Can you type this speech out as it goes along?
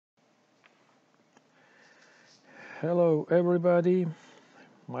Hello everybody,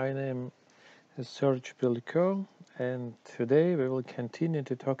 my name is Serge Pilko, and today we will continue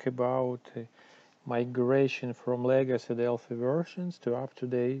to talk about migration from legacy Delphi versions to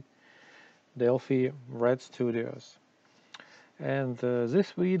up-to-date Delphi Red Studios. And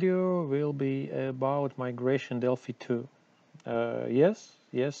this video will be about migration Delphi 2. Yes,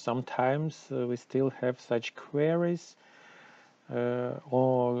 sometimes we still have such queries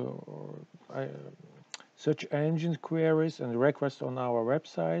or search engine queries and requests on our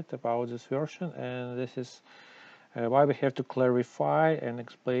website about this version, and this is why we have to clarify and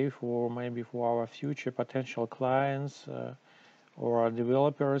explain for maybe for our future potential clients or our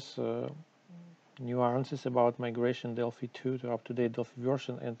developers nuances about migration Delphi 2 to up-to-date Delphi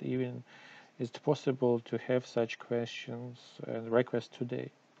version, and even it's possible to have such questions and requests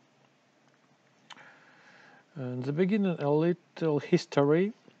today. In the beginning, a little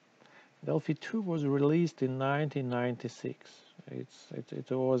history. Delphi 2 was released in 1996. It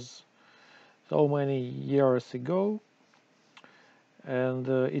was so many years ago, and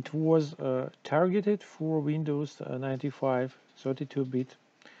it was targeted for Windows 95 32-bit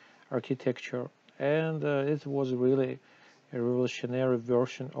architecture, and it was really a revolutionary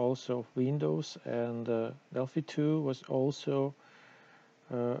version also of Windows, and Delphi 2 was also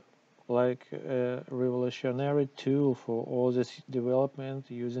like a revolutionary tool for all this development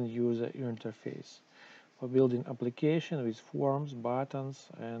using user interface for building application with forms, buttons,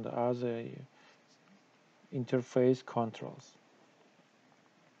 and other interface controls.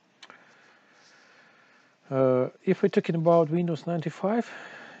 If we're talking about Windows 95,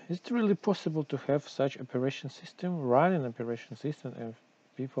 is it really possible to have such operation system, running operation system, and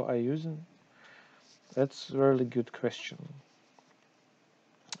people are using? That's a really good question.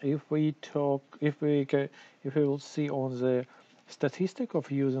 If we will see on the statistic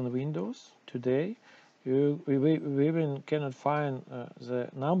of using Windows today, we even cannot find the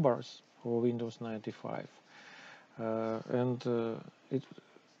numbers for Windows 95,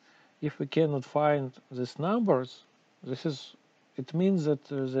 if we cannot find these numbers, it means that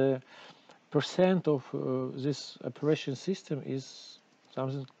the percent of this operation system is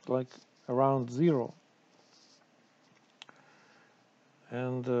something like around 0.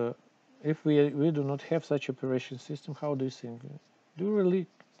 And if we do not have such operation system, how do you think? Do you really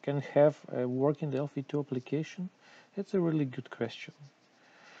can have a working Delphi 2 application? That's a really good question.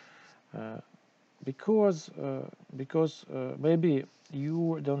 Because maybe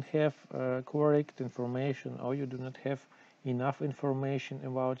you don't have correct information, or you do not have enough information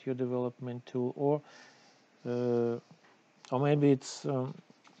about your development tool, or maybe it's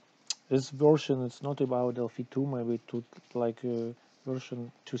this version is not about Delphi 2, maybe to like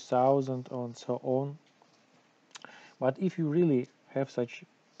version 2000 and so on. But if you really have such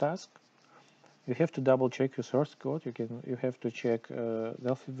task, you have to double check your source code. You have to check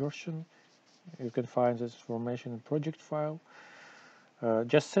Delphi version. You can find this information in project file.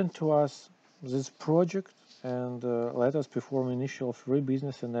 Just send to us this project and let us perform initial free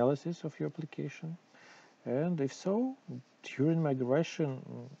business analysis of your application. And if so, during migration,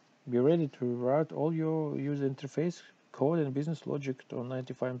 be ready to write all your user interface code and business logic on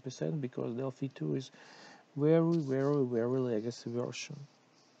 95%, because Delphi 2 is very legacy version.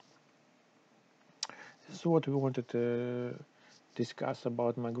 This is what we wanted to discuss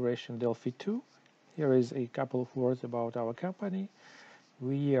about migration Delphi 2. Here is a couple of words about our company.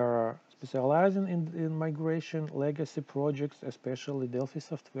 We are specializing in migration legacy projects, especially Delphi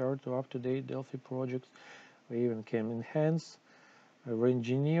software to up-to-date Delphi projects. We even can enhance,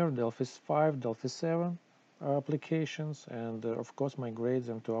 re-engineer Delphi 5, Delphi 7 applications, and of course migrate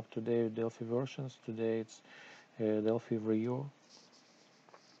them to up-to-date Delphi versions. Today it's Delphi Rio.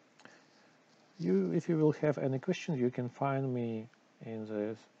 If you will have any questions, you can find me in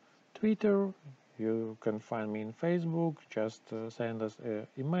the Twitter. You can find me in Facebook. Just send us an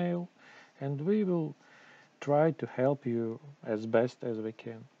email, and we will try to help you as best as we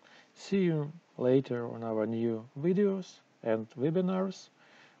can. See you later on our new videos and webinars.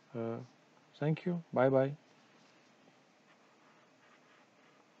 Thank you. Bye bye.